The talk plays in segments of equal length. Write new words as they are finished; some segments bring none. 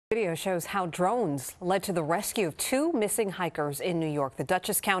video shows how drones led to the rescue of two missing hikers in New York. The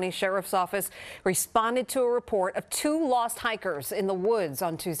Dutchess County Sheriff's Office responded to a report of two lost hikers in the woods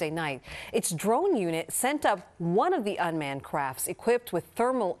on Tuesday night. Its drone unit sent up one of the unmanned crafts equipped with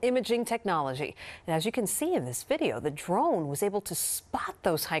thermal imaging technology. And as you can see in this video, the drone was able to spot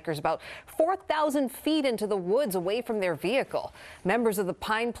those hikers about 4,000 feet into the woods away from their vehicle. Members of the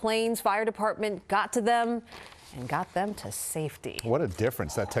Pine Plains Fire Department got to them and got them to safety. What a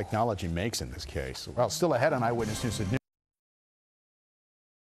difference that technology makes in this case. Well, still ahead on Eyewitness News at noon.